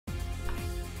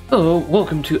Hello,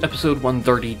 welcome to episode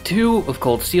 132 of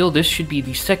Cold Steel. This should be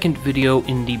the second video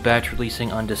in the batch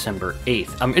releasing on December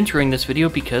 8th. I'm entering this video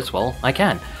because, well, I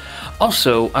can.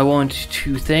 Also, I want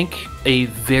to thank a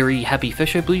very happy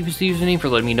fish, I believe is the username, for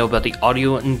letting me know about the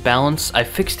audio imbalance. I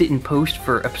fixed it in post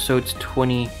for episodes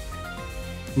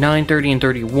 29, 30, and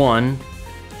 31,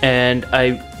 and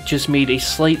I just made a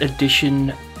slight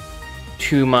addition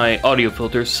to my audio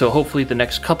filters, so hopefully the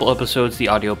next couple episodes the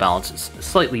audio balance is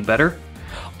slightly better.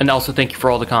 And also thank you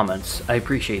for all the comments, I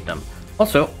appreciate them.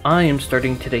 Also, I am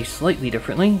starting today slightly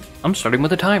differently. I'm starting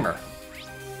with a timer.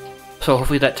 So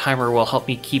hopefully that timer will help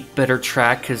me keep better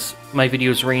track, because my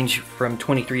videos range from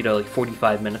 23 to like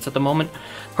 45 minutes at the moment.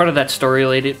 Part of that story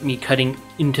related, me cutting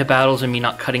into battles and me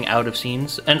not cutting out of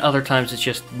scenes, and other times it's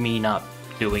just me not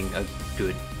doing a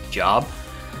good job.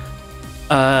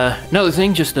 Another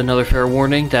thing, just another fair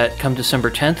warning that come December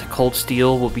 10th, Cold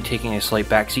Steel will be taking a slight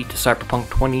backseat to Cyberpunk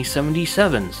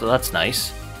 2077, so that's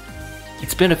nice.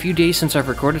 It's been a few days since I've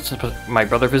recorded, since my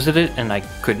brother visited, and I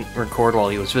couldn't record while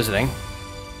he was visiting.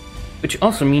 Which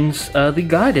also means the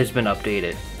guide has been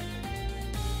updated.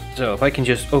 So if I can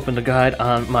just open the guide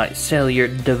on my cellular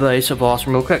device of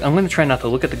awesome real quick. I'm going to try not to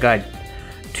look at the guide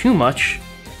too much,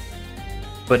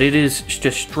 but it is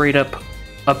just straight up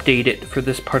updated for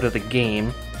this part of the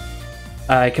game.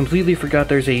 I completely forgot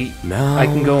there's a... I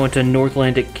can go into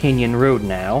Northlandic Canyon Road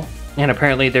now. And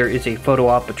apparently there is a photo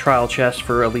op, a trial chest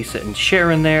for Elisa and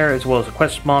Sharon there, as well as a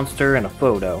quest monster and a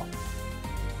photo.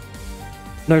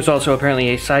 There's also apparently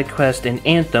a side quest in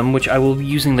Anthem, which I will be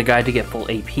using the guide to get full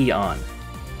AP on.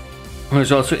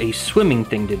 There's also a swimming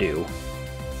thing to do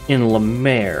in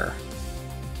Lemaire,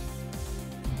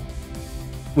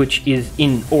 which is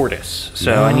in Ortis.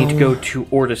 So I need to go to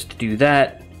Ortis to do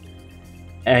that.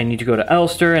 I need to go to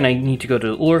Ulster, and I need to go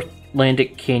to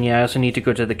Northlandic Canyon. I also need to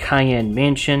go to the Cayenne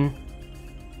Mansion.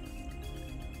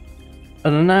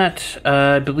 Other than that,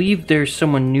 I believe there's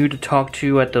someone new to talk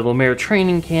to at the Lemaire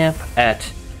training camp, at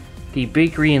the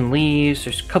bakery in Leeds.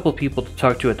 There's a couple people to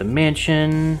talk to at the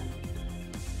mansion.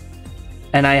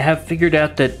 And I have figured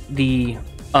out that the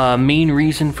main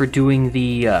reason for doing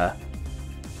the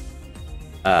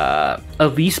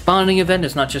Elise bonding event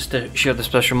is not just to share the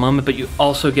special moment, but you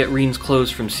also get Reen's clothes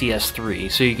from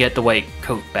CS3, so you get the white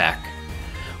coat back.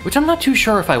 Which I'm not too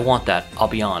sure if I want that, I'll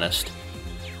be honest.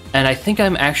 And I think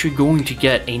I'm actually going to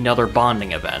get another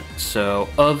bonding event. So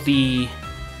of the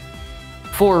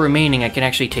 4 remaining, I can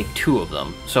actually take 2 of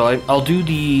them. So I'll do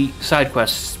the side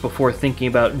quests before thinking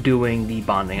about doing the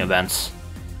bonding events.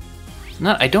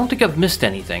 I don't think I've missed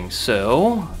anything,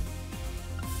 so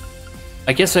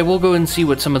I guess I will go and see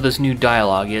what some of this new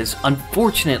dialogue is.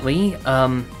 Unfortunately,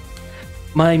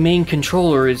 my main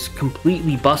controller is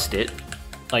completely busted.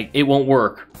 Like, it won't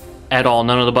work at all.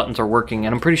 None of the buttons are working,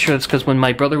 and I'm pretty sure that's because when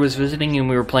my brother was visiting and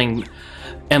we were playing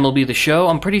MLB The Show,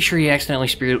 I'm pretty sure he accidentally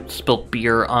spilled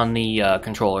beer on the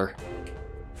controller.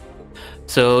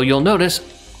 So you'll notice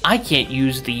I can't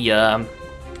use the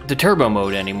turbo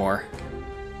mode anymore.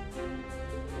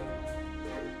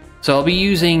 So I'll be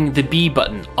using the B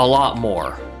button a lot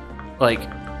more. Like,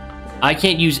 I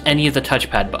can't use any of the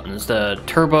touchpad buttons. The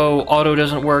turbo auto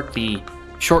doesn't work, the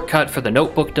shortcut for the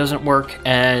notebook doesn't work,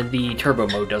 and the turbo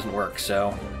mode doesn't work,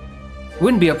 so it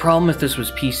wouldn't be a problem if this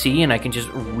was PC and I can just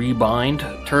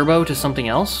rebind turbo to something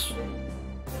else.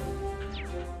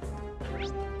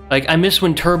 Like, I miss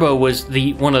when turbo was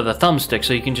one of the thumbsticks,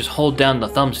 so you can just hold down the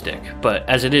thumbstick, but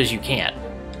as it is, you can't.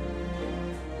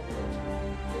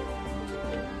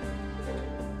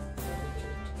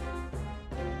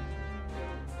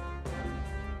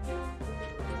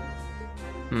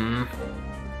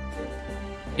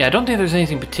 Yeah, I don't think there's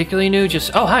anything particularly new,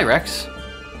 just... Oh, hi, Rex!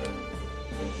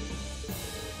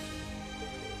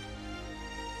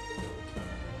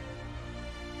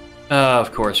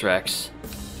 Of course, Rex.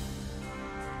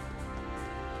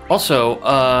 Also,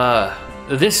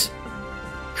 this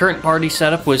current party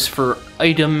setup was for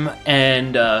item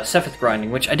and Sephiroth grinding,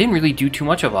 which I didn't really do too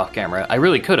much of off camera. I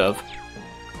really could have.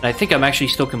 And I think I'm actually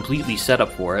still completely set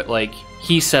up for it. Like,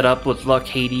 he's set up with Luck,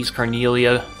 Hades,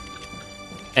 Carnelia,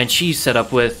 and she's set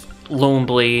up with Lone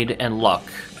Blade and Luck,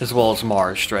 as well as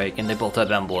Mars Strike, and they both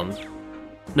have emblems.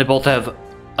 They both have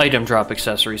item drop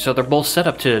accessories, so they're both set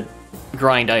up to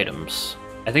grind items.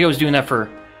 I think I was doing that for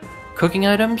cooking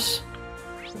items.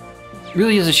 It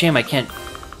really is a shame I can't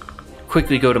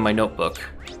quickly go to my notebook.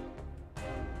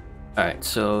 Alright,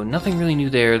 so nothing really new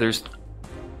there. There's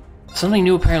something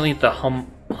new apparently at the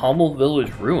Hummel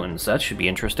Village Ruins. That should be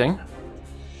interesting.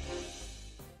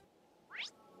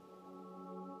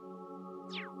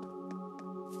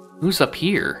 Who's up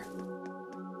here?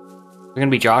 We're gonna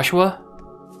be Joshua?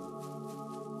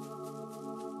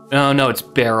 Oh, no, it's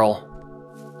Beryl.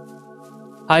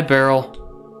 Hi, Beryl.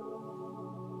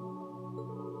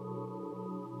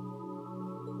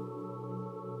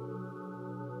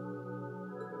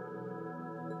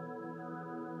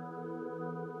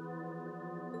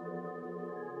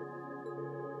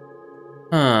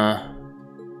 Huh.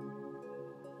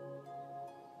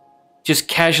 Just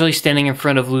casually standing in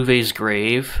front of Louvet's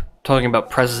grave, talking about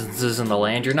presences in the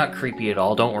land. You're not creepy at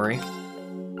all, don't worry.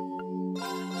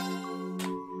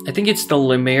 I think it's the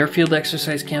Lemaire Field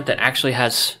Exercise Camp that actually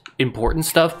has important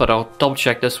stuff, but I'll double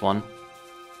check this one.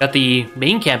 Got the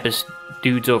main campus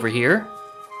dudes over here.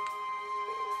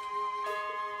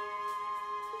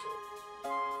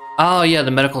 Oh yeah,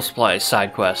 the medical supplies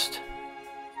side quest.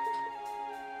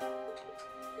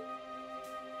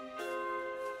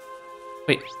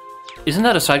 Wait, isn't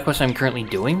that a side quest I'm currently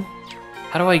doing?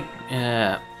 How do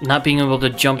I... not being able to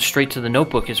jump straight to the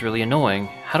notebook is really annoying.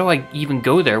 How do I even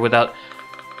go there without...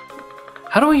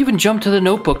 How do I even jump to the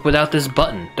notebook without this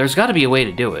button? There's got to be a way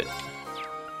to do it.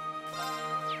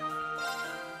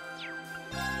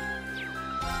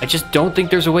 I just don't think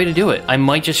there's a way to do it. I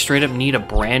might just straight up need a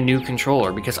brand new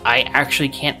controller because I actually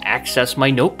can't access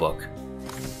my notebook.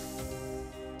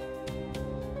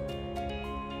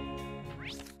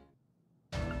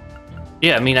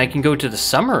 Yeah, I mean, I can go to the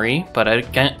summary, but I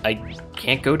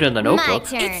can't go to the notebook.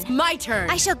 My turn. It's my turn.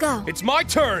 I shall go. It's my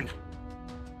turn!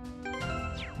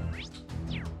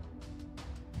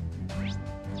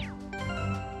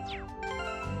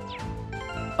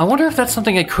 I wonder if that's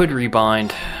something I could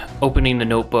rebind, opening the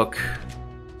notebook.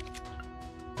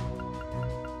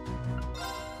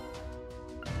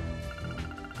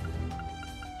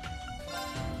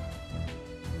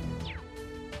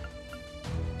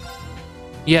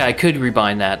 Yeah, I could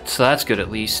rebind that, so that's good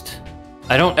at least.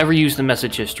 I don't ever use the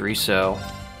message history, so...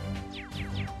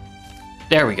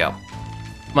 There we go.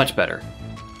 Much better.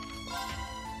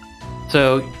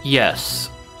 So,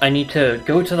 yes. I need to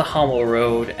go to the Hummel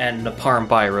Road and the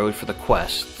Parmby Road for the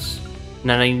quests. And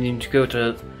then I need to go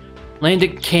to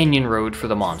Landic Canyon Road for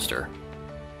the monster.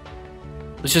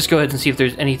 Let's just go ahead and see if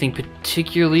there's anything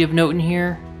particularly of note in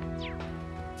here.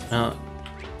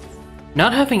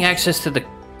 Not having access to the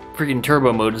freaking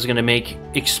turbo mode is going to make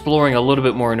exploring a little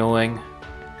bit more annoying.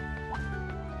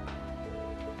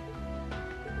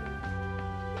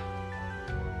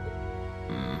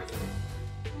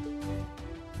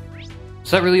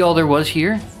 Is that really all there was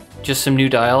here? Just some new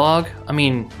dialogue? I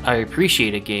mean, I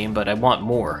appreciate a game, but I want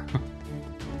more.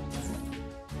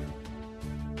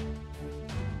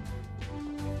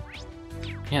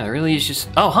 Yeah, there really is just...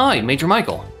 Oh, hi, Major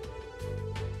Michael.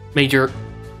 Major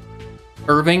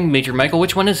Irving, Major Michael,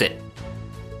 which one is it?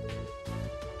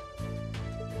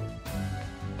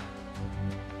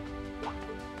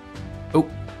 Oh.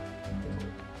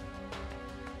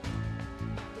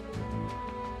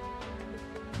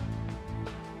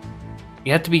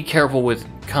 You have to be careful with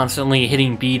constantly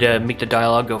hitting B to make the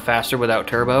dialogue go faster without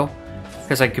turbo,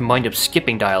 because I can wind up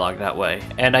skipping dialogue that way.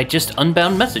 And I just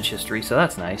unbound message history, so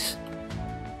that's nice.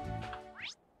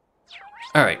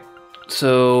 Alright,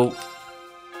 so...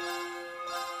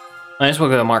 Might as well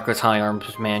go to Marcus High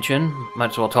Arms Mansion.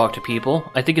 Might as well talk to people.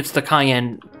 I think it's the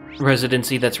Cayenne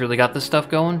residency that's really got this stuff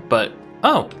going, but...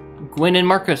 Oh! Gwyn and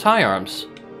Marcus High Arms.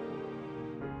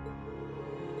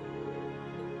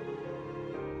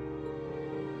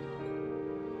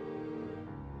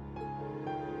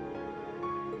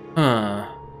 Huh.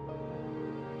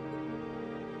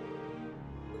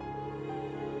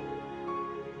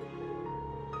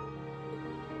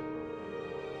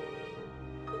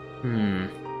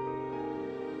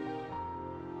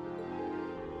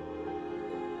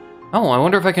 Oh, I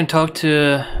wonder if I can talk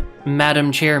to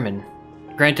Madam Chairman.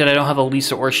 Granted, I don't have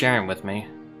Elisa or Sharon with me.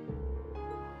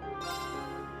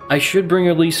 I should bring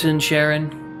Elisa and Sharon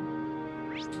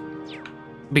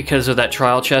because of that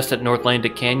trial chest at North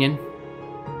Landic Canyon.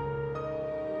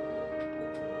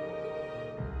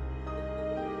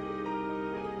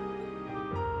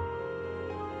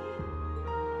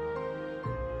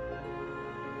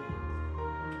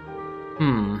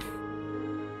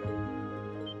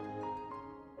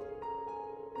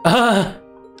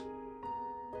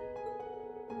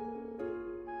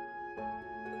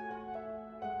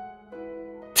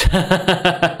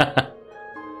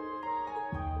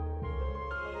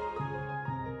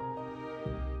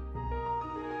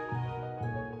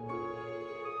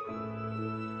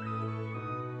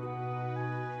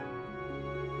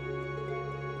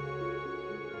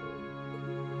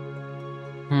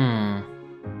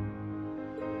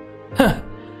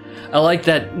 I like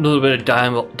that little bit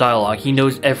of dialogue. He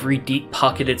knows every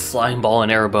deep-pocketed slime ball in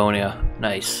Erebonia.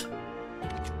 Nice.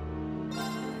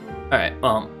 Alright,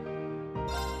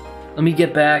 Let me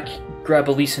get back, grab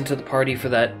Elise into the party for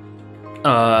that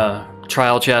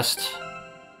trial chest.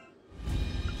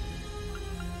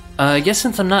 I guess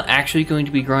since I'm not actually going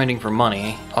to be grinding for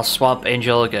money, I'll swap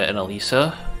Angelica and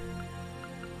Elisa.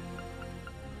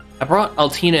 I brought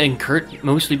Altina and Kurt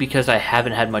mostly because I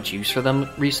haven't had much use for them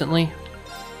recently.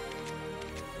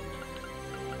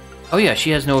 Oh yeah,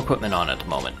 she has no equipment on at the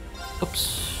moment.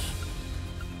 Oops.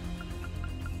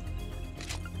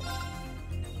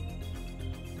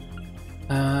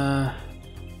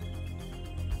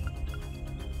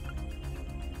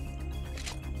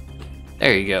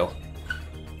 There you go.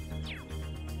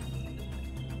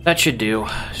 That should do.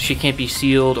 She can't be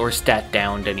sealed or stat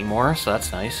downed anymore, so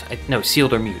that's nice. No,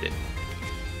 sealed or muted.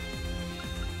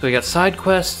 So we got side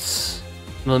quests,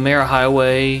 Milimera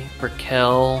Highway,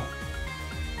 Brickell.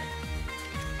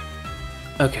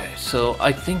 Okay, so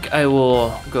I think I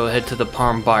will go ahead to the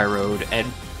Parm Byroad and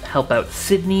help out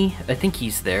Sidney. I think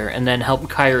he's there, and then help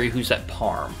Kairi, who's at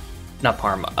Parm. Not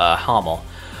Parm, Hamel.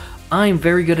 I'm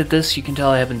very good at this. You can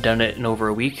tell I haven't done it in over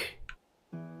a week.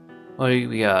 What do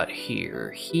we got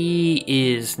here? He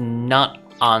is not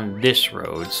on this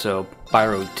road, so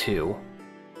Byroad 2.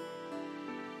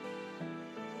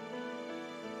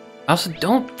 I also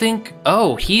don't think...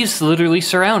 Oh, he's literally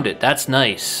surrounded. That's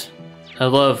nice. I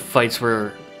love fights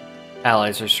where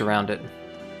allies are surrounded.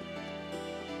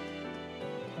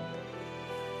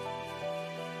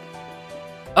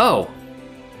 Oh.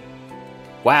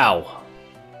 Wow.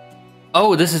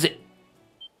 Oh, this is...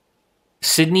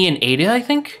 Sidney and Aide, I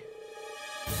think?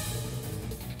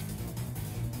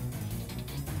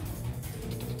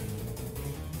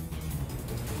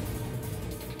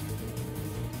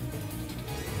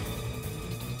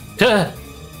 Duh.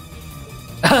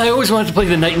 I always wanted to play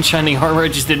the Knight in Shining Armor, I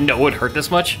just didn't know it would hurt this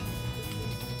much.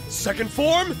 Second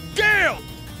form, Gale!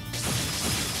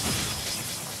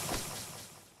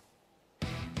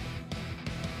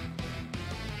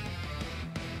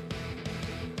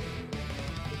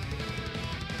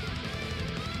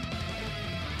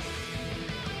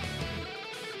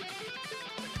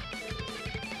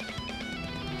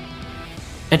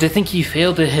 And to think he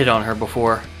failed to hit on her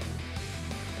before.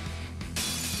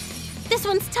 This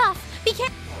one's tough. Be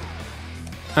careful.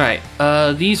 Alright,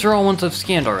 these are all ones I've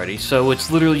scanned already, so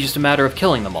it's literally just a matter of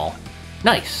killing them all.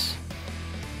 Nice.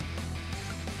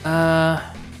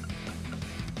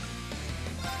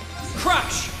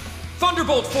 Crash!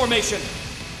 Thunderbolt formation!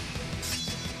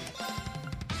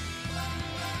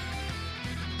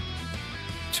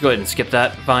 Just go ahead and skip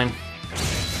that, fine.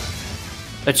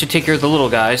 That should take care of the little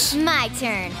guys. My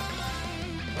turn.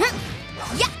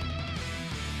 Yeah.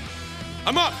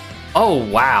 I'm up! Oh,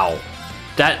 wow.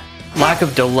 That lack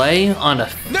of delay on a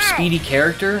speedy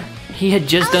character? He had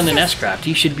just done an S-craft.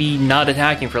 He should be not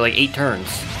attacking for like 8 turns.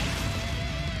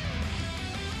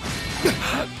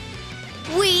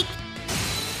 Weak.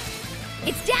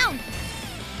 It's down.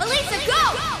 Elisa,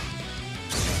 go!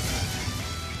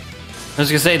 I was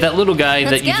gonna say, that little guy Let's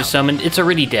that you go. just summoned, it's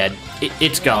already dead.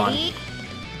 It's gone. Ready?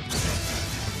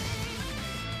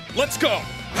 Let's go!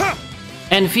 Ha!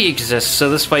 And Fee exists, so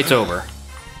this fight's over.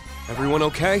 Everyone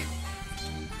okay?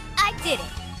 I did it.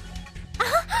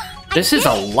 This is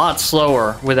a lot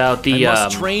slower without the I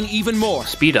must train even more.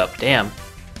 speed up, damn.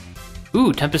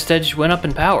 Ooh, Tempest Edge went up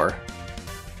in power.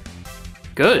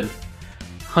 Good.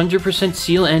 100%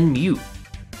 seal and mute.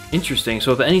 Interesting,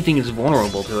 so if anything is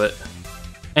vulnerable to it.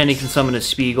 And he can summon a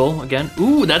Spiegel again.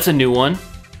 Ooh, that's a new one.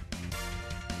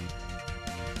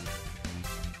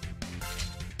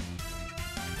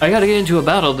 I gotta get into a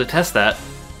battle to test that.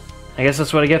 I guess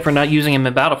that's what I get for not using him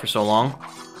in battle for so long.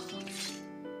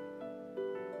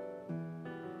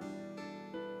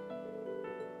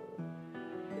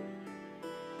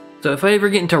 So if I ever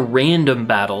get into random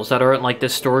battles that aren't like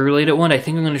this story-related one, I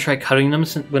think I'm going to try cutting them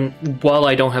while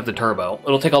I don't have the turbo.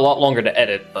 It'll take a lot longer to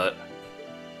edit, but...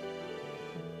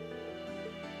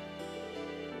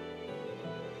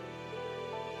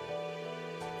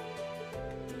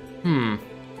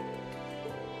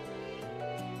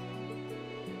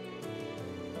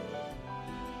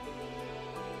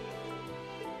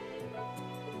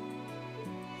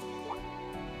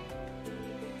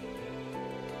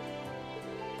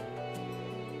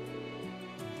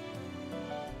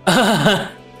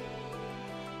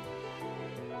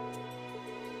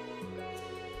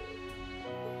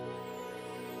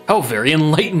 How very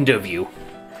enlightened of you.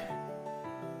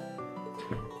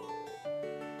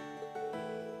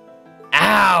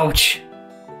 Ouch!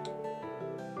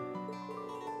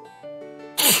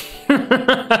 You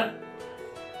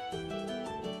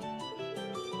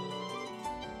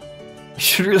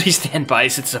should really stand by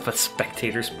since it's a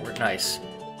spectator sport. Nice.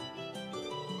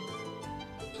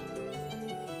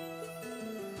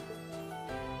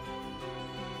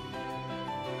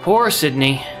 Poor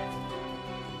Sidney.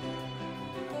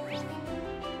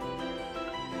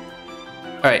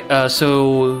 Alright,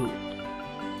 so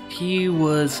he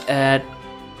was at,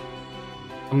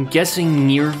 I'm guessing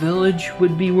near village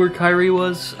would be where Kairi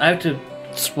was. I have to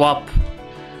swap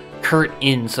Kurt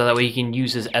in so that way he can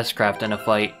use his S-Craft in a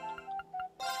fight.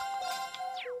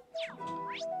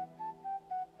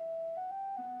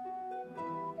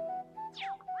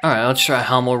 Alright, let's try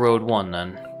Hamel Road 1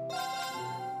 then.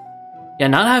 Yeah,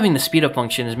 not having the speed up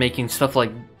function is making stuff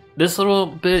like this little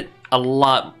bit a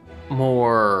lot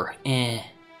more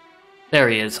There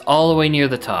he is, all the way near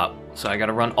the top. So I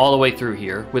gotta run all the way through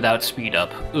here without speed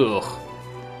up. Ugh.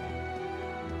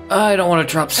 I don't want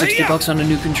to drop 60 bucks on a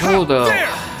new controller though.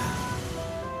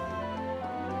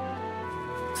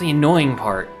 It's the annoying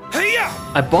part.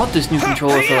 I bought this new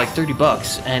controller for like 30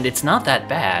 bucks, and it's not that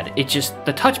bad. It just,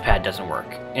 the touchpad doesn't work.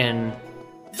 And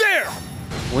it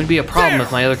wouldn't be a problem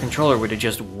if my other controller were to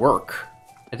just work.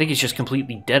 I think it's just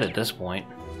completely dead at this point.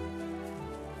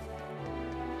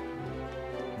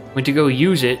 Went to go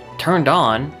use it, turned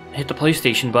on, hit the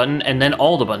PlayStation button, and then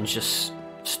all the buttons just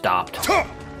stopped. I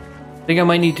think I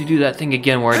might need to do that thing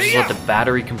again where I just let the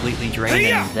battery completely drain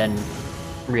and then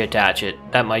reattach it.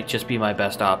 That might just be my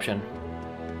best option.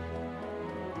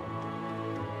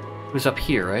 He was up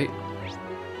here, right?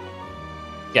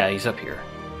 Yeah, he's up here.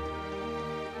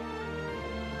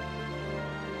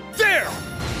 There!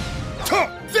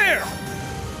 There!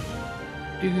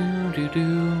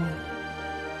 Do.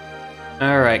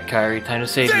 Alright, Kairi, time to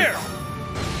save me.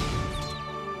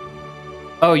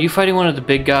 Oh, are you fighting one of the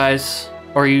big guys?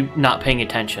 Or are you not paying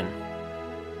attention?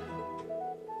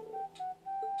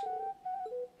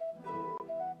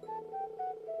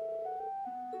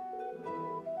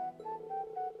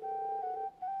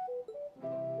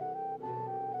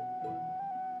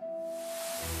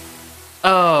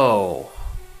 Oh.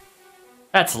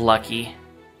 That's lucky.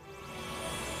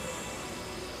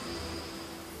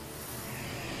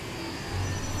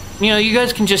 You know, you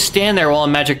guys can just stand there while a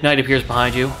magic knight appears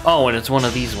behind you. Oh, and it's one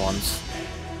of these ones.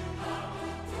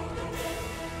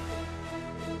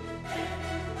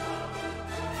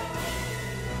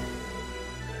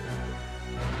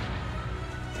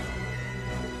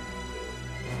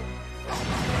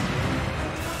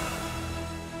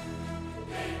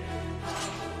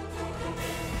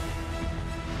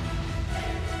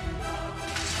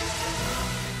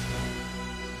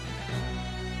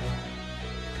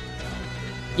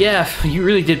 Yeah, you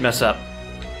really did mess up.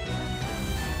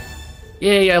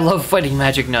 Yay, I love fighting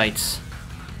magic knights.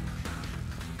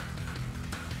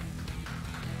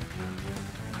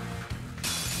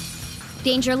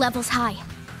 Danger level's high.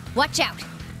 Watch out.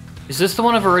 Is this the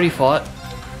one I've already fought?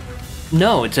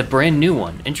 No, it's a brand new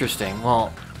one. Interesting.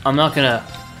 Well, I'm not gonna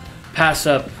pass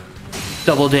up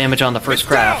double damage on the first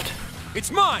craft. It's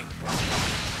mine!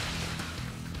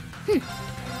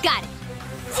 Got it.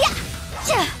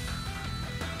 Yeah.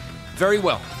 Very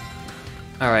well.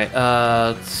 Alright,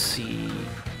 let's see.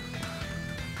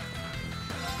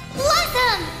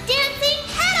 Blossom! Dancing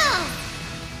petals!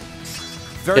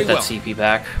 Very Get that well. CP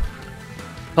back.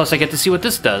 Plus, I get to see what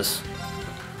this does.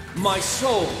 My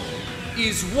soul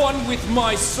is one with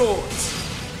my swords.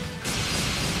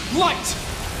 Light!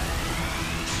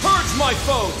 Purge my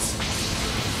foes!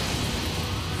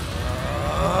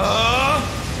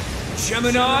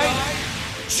 Gemini!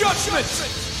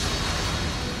 Judgment!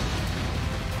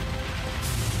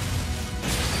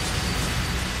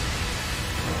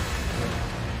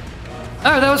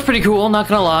 Alright, that was pretty cool, not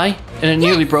gonna lie. And it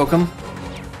nearly broke him.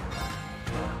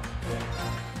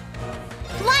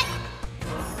 What?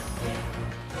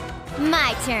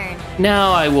 My turn.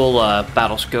 Now I will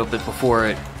battle scope it before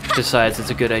it decides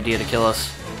it's a good idea to kill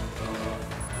us.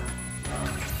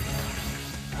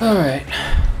 Alright.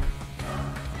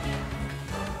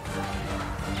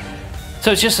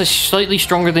 So it's just a slightly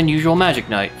stronger than usual magic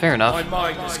knight. Fair enough.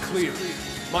 My mind is clear.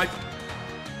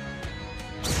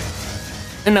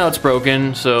 And now it's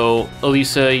broken, so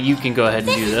Elisa, you can go ahead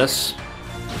and do this.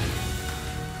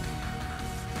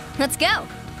 Let's go.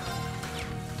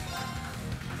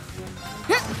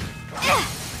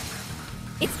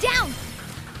 It's down.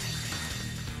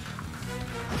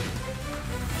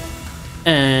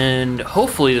 And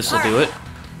hopefully this will do it.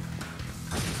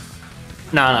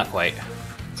 Nah, not quite.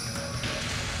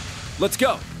 Let's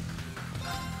go.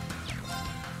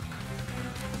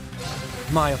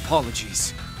 My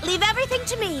apologies. Leave everything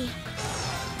to me.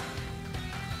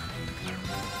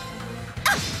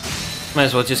 Might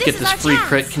as well just get This is this our free chance.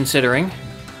 crit considering.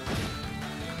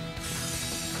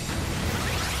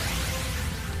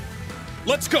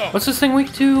 Let's go. What's this thing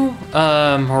weak to?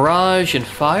 Mirage and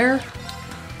fire?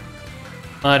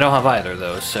 I don't have either of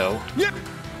those, so Yep.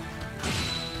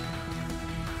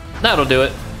 that'll do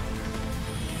it.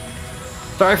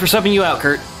 Sorry for subbing you out,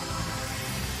 Kurt.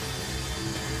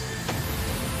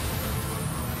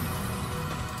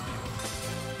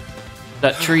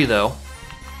 That tree, though.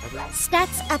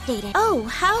 Stats updated. Oh,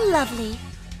 how lovely.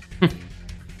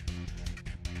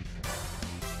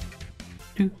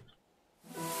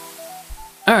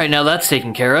 Alright, now that's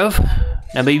taken care of.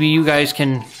 Now maybe you guys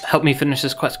can help me finish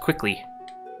this quest quickly.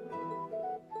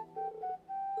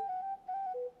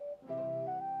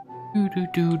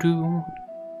 Do.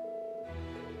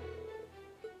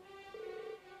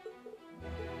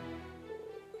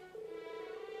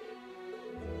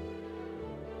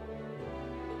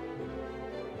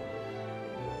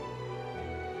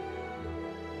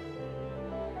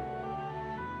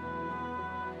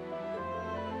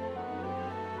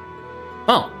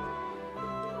 Oh.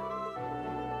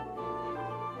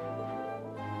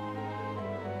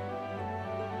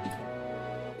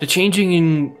 The changing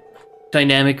in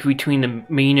dynamic between the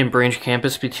main and branch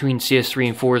campus between CS3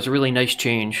 and 4 is a really nice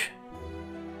change.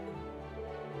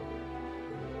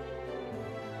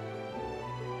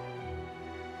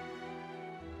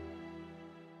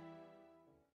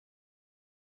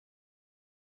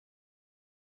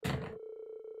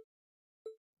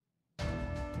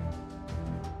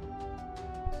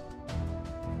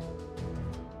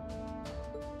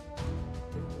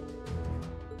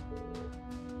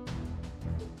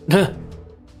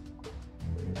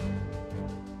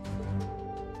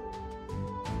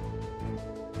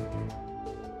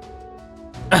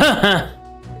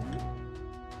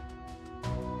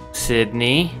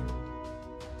 Sidney.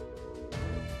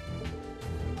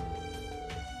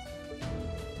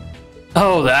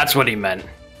 Oh, that's what he meant.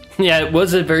 Yeah, it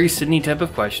was a very Sidney type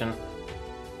of question.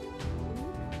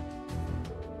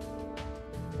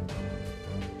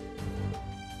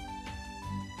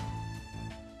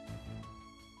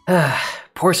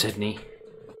 Poor Sidney.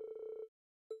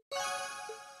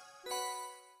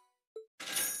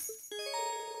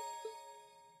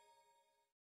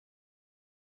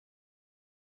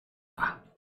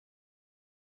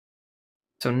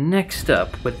 So next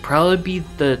up would probably be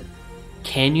the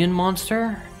canyon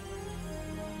monster?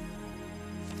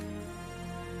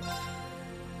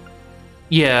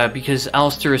 Yeah, because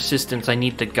Alistair Assistance I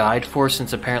need the guide for,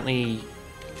 since apparently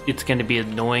it's going to be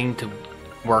annoying to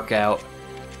work out.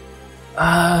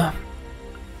 Let's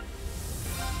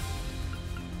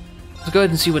go ahead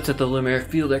and see what's at the Lumiere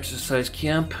Field Exercise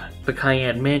Camp, the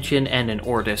Cayenne Mansion, and in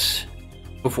Ortis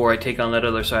before I take on that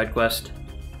other side quest.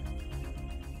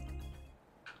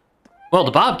 Well,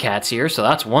 the Bobcat's here, so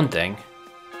that's one thing.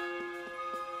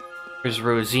 There's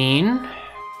Rosine.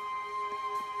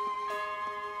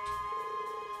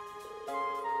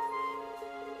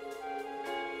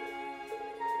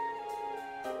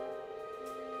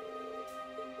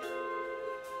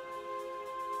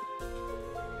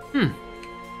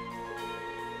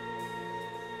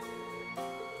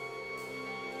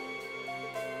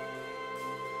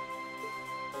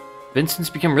 Vincent's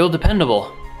become real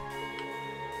dependable.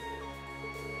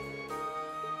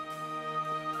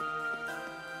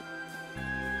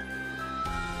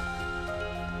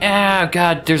 Ah,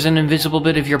 God, there's an invisible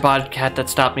bit of your Bobcat that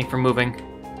stopped me from moving.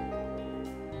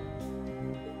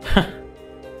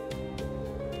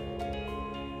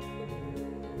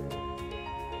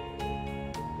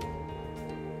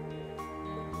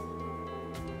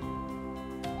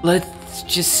 Let's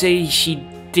just say she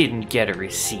didn't get a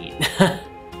receipt.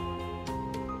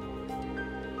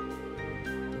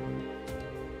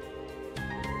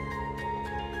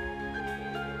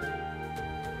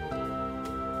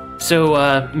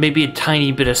 So, maybe a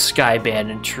tiny bit of sky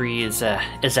banditry is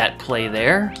at play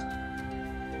there.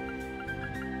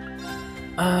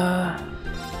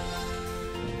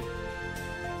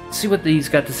 Let's see what he's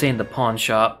got to say in the pawn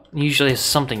shop. He usually has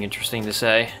something interesting to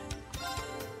say.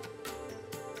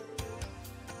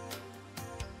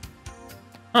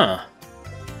 Huh.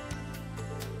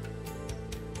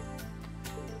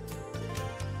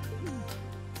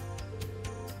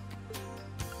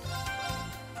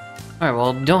 Alright,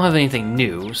 well, don't have anything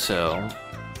new, so...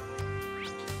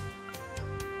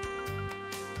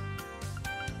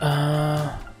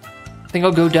 I think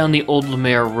I'll go down the Old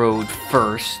Lumiere Road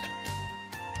first.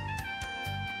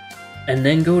 And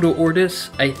then go to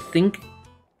Ortis. I think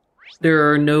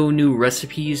there are no new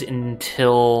recipes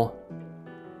until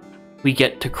we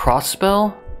get to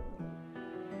Crossspell.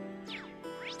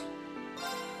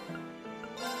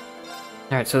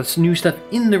 Alright, so it's new stuff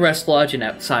in the Rest Lodge and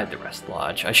outside the Rest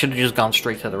Lodge. I should have just gone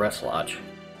straight to the Rest Lodge.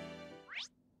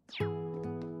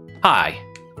 Hi.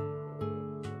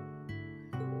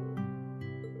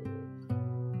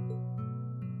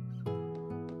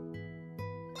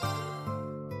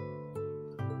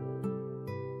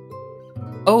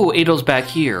 Oh, Adel's back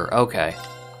here. Okay.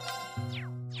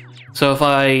 So if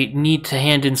I need to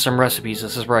hand in some recipes,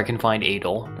 this is where I can find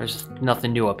Adel. There's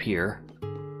nothing new up here.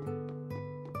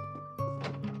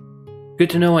 Good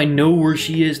to know I know where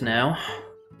she is now.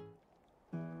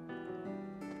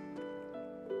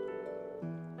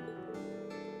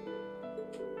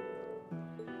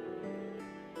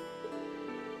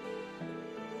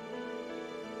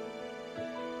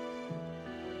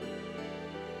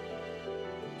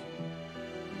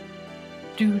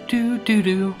 Do do do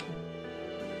do.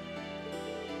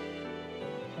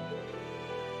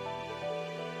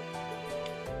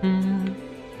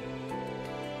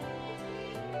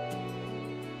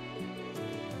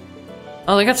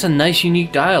 Oh, they got some nice,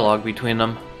 unique dialogue between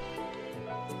them.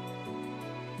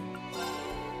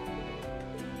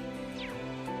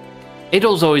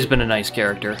 Adel's always been a nice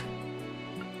character.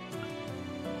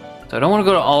 So I don't want to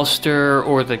go to Ulster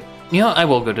or the... You know, I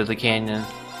will go to the canyon.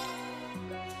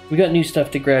 We got new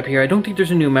stuff to grab here. I don't think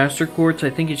there's a new Master Quartz. I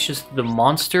think it's just the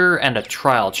monster and a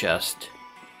trial chest.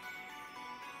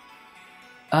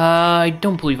 I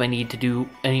don't believe I need to do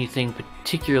anything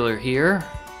particular here.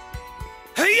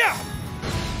 Hey-ya!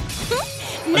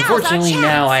 Unfortunately,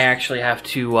 now I actually have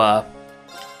to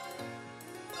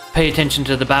pay attention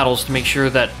to the battles to make sure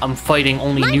that I'm fighting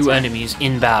only new enemies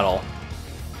in battle.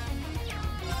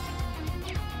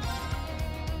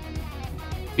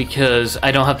 Because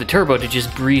I don't have the turbo to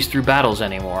just breeze through battles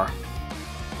anymore.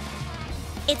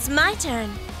 It's my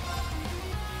turn.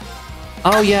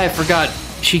 Oh yeah, I forgot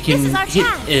she can hit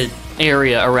an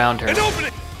area around her. And open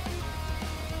it!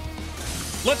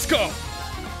 Let's go!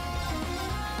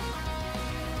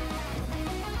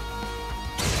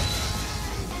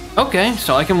 Okay,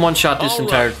 so I can one-shot this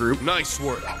entire group. Nice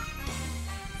work.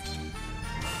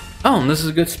 Oh, and this is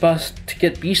a good spot to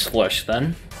get Beast Flesh,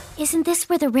 then. Isn't this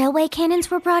where the railway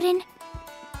cannons were brought in?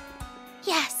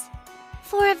 Yes.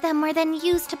 4 of them were then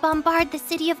used to bombard the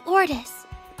city of Ordis.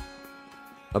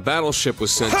 A battleship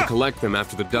was sent to collect them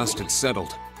after the dust had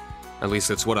settled. At least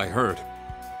that's what I heard.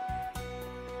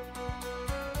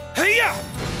 Hey-ya!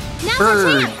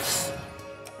 Birds!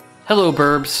 Hello,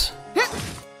 Burbs.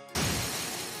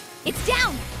 It's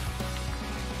down!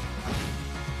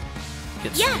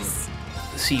 Get Yes!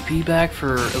 the CP back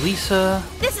for Elisa.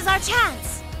 This is our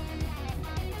chance!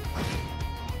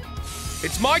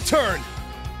 It's my turn!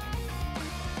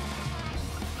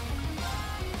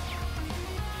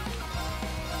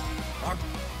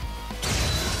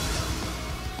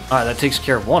 Alright, that takes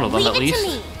care of one of them Leave at it least.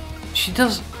 to me. She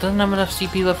doesn't have enough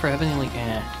CP left for Heavenly.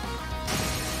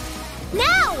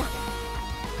 Now!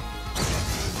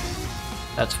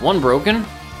 That's one broken.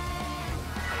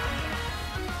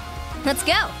 Let's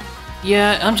go!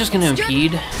 Yeah, I'm just gonna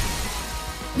impede.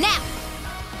 Now!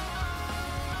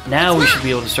 Now we should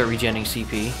be able to start regenerating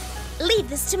CP. Leave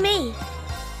this to me.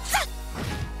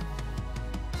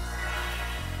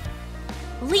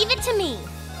 Leave it to me.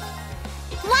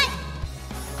 What?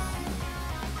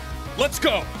 Let's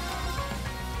go!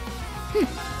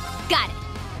 Got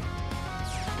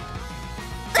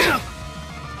it.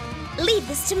 Leave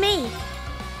this to me.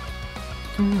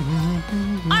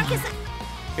 Arcus.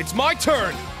 It's my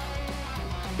turn!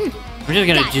 I'm just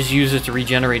gonna use it to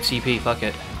regenerate CP, fuck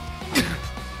it.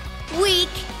 Weak.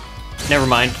 Never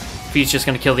mind. Feet's just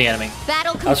gonna kill the enemy.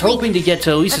 Battle complete. I was hoping to get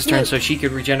to Elisa's Let's turn move. so she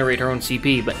could regenerate her own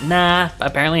CP, but nah,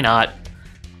 apparently not.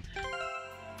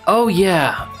 Oh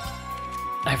yeah.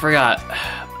 I forgot.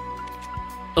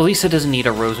 Elisa doesn't need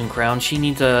a Rosen Crown, she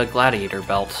needs a Gladiator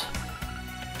Belt.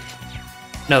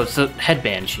 No, it's the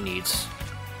headband she needs.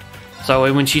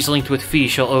 So when she's linked with Fee,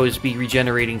 she'll always be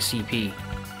regenerating CP.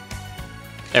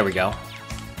 There we go.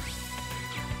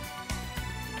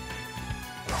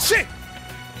 Sit!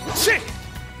 Sit!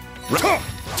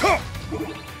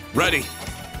 Ready.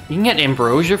 You can get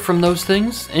ambrosia from those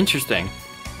things? Interesting.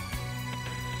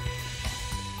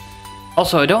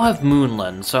 Also, I don't have Moon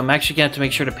Lens, so I'm actually gonna have to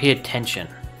make sure to pay attention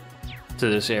to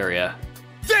this area.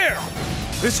 There!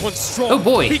 This one's strong. Oh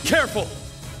boy! Be careful!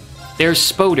 There's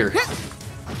Spoder.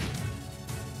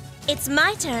 It's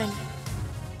my turn.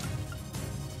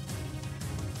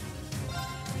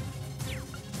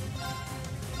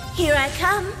 Here I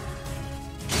come.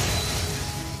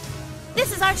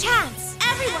 This is our chance.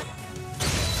 Everyone.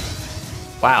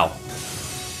 Wow.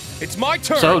 It's my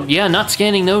turn! So, yeah, not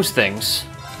scanning those things.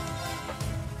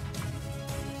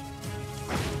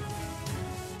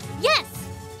 Yes.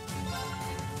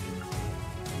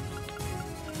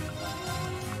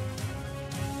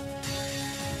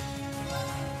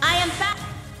 I am back.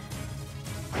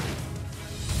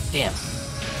 Damn.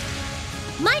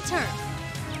 My turn.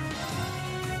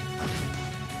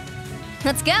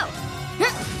 Let's go.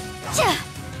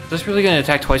 this really gonna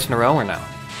attack twice in a row or no?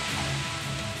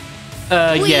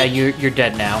 Yeah, you're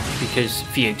dead now, because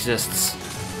Fee exists.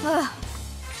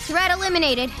 Threat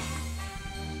eliminated.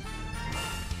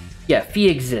 Yeah, Fee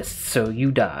exists, so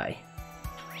you die.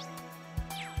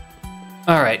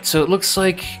 Alright, so it looks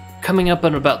like coming up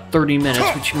in about 30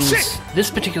 minutes, which means this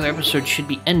particular episode should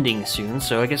be ending soon,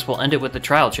 so I guess we'll end it with the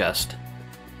trial chest.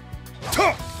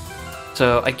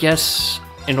 So I guess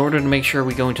in order to make sure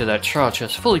we go into that trial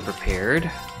chest fully prepared...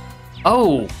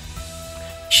 Oh!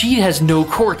 She has no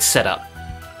courts set up.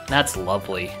 That's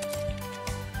lovely.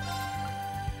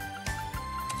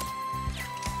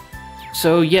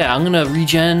 So yeah, I'm gonna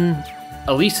regen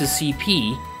Elisa's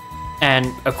CP and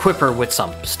equip her with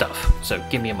some stuff. So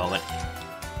give me a moment.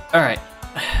 Alright.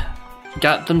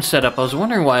 Got them set up. I was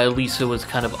wondering why Elisa was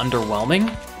kind of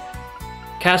underwhelming.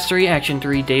 Cast 3, Action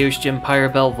 3, Deus Gem,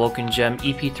 Pyrabell, Vulcan Gem,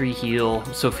 EP3 Heal,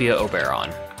 Sophia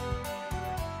Oberon.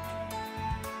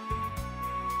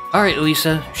 Alright,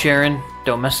 Elisa, Sharon,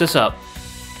 don't mess this up.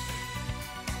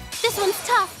 This one's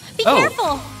tough. Be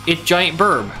careful. It's Giant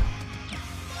Burb.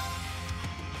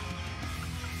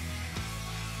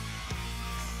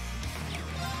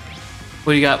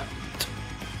 What do you got?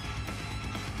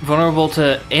 Vulnerable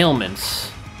to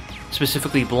ailments,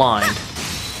 specifically blind.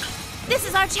 This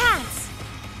is our chance.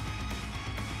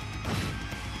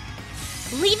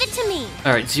 Leave it to me.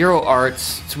 Alright, 0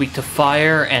 arts, it's weak to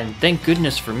fire, and thank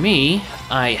goodness for me,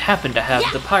 I happen to have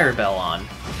the Pyrabell on.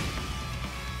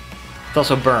 It's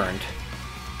also burned.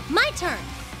 My turn.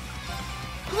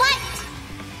 What?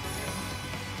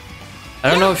 I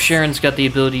don't know if Sharon's got the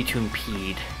ability to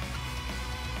impede.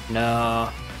 No.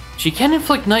 She can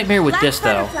inflict nightmare with this,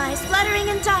 though. Butterflies fluttering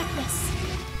in darkness.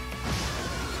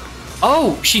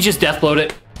 Oh! She just deathblowed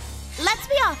it. Let's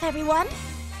be off, everyone.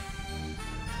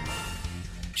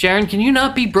 Sharon, can you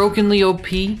not be brokenly OP?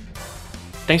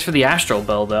 Thanks for the Astral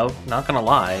Bell, though. Not gonna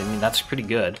lie, I mean, that's pretty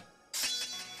good.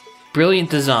 Brilliant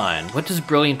Design. What does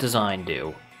Brilliant Design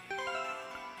do?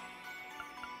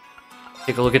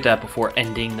 Take a look at that before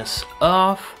ending this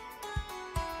off.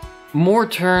 More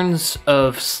turns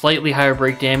of slightly higher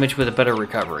break damage with a better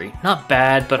recovery. Not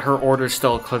bad, but her order's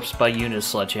still eclipsed by Yuna's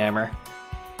Sledgehammer.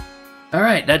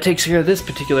 Alright, that takes care of this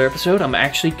particular episode. I'm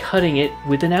actually cutting it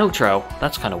with an outro.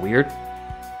 That's kind of weird.